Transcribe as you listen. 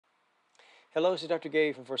Hello, this is Dr.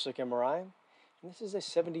 Gay from First Look MRI. And this is a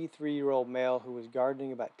 73-year-old male who was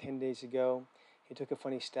gardening about 10 days ago. He took a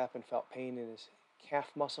funny step and felt pain in his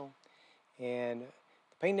calf muscle. And the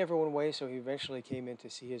pain never went away, so he eventually came in to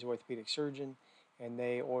see his orthopedic surgeon. And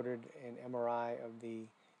they ordered an MRI of the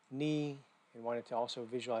knee and wanted to also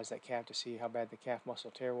visualize that calf to see how bad the calf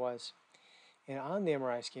muscle tear was. And on the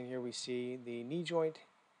MRI scan here, we see the knee joint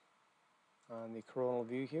on the coronal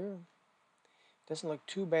view here. Doesn't look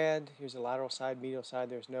too bad. Here's the lateral side, medial side.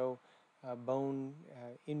 There's no bone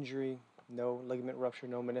injury, no ligament rupture,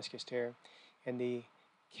 no meniscus tear. And the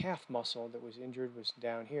calf muscle that was injured was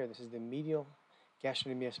down here. This is the medial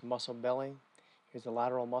gastrocnemius muscle belly. Here's the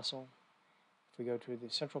lateral muscle. If we go to the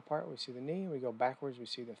central part, we see the knee. We go backwards, we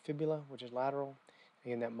see the fibula, which is lateral.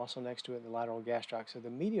 Again, that muscle next to it, the lateral gastroc. So the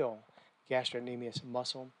medial gastrocnemius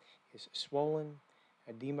muscle is swollen,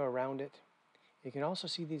 edema around it. You can also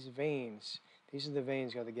see these veins. These are the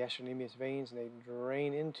veins, the gastrocnemius veins, and they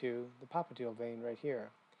drain into the popliteal vein right here.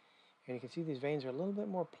 And you can see these veins are a little bit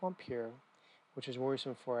more plump here, which is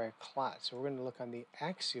worrisome for a clot. So we're going to look on the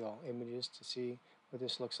axial images to see what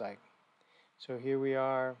this looks like. So here we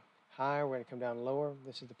are higher, we're going to come down lower.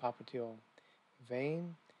 This is the popliteal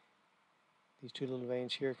vein. These two little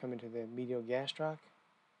veins here come into the medial gastroc.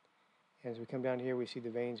 And as we come down here, we see the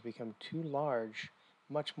veins become too large,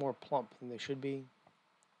 much more plump than they should be.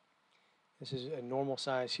 This is a normal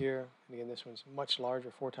size here, and again this one's much larger,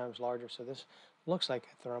 4 times larger, so this looks like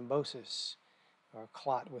a thrombosis or a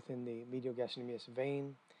clot within the medial gastrocnemius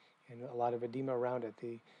vein and a lot of edema around it.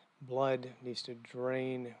 The blood needs to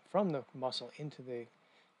drain from the muscle into the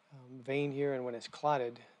vein here, and when it's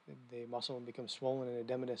clotted, the muscle becomes swollen and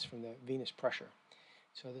edematous from the venous pressure.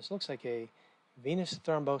 So this looks like a venous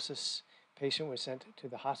thrombosis. Patient was sent to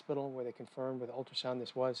the hospital where they confirmed with ultrasound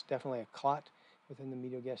this was definitely a clot within the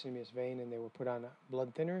medial gastrocnemius vein, and they were put on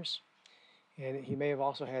blood thinners. And he may have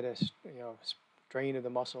also had a strain of the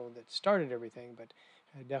muscle that started everything, but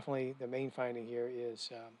definitely the main finding here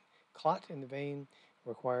is clot in the vein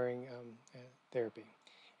requiring therapy.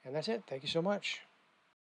 And that's it. Thank you so much.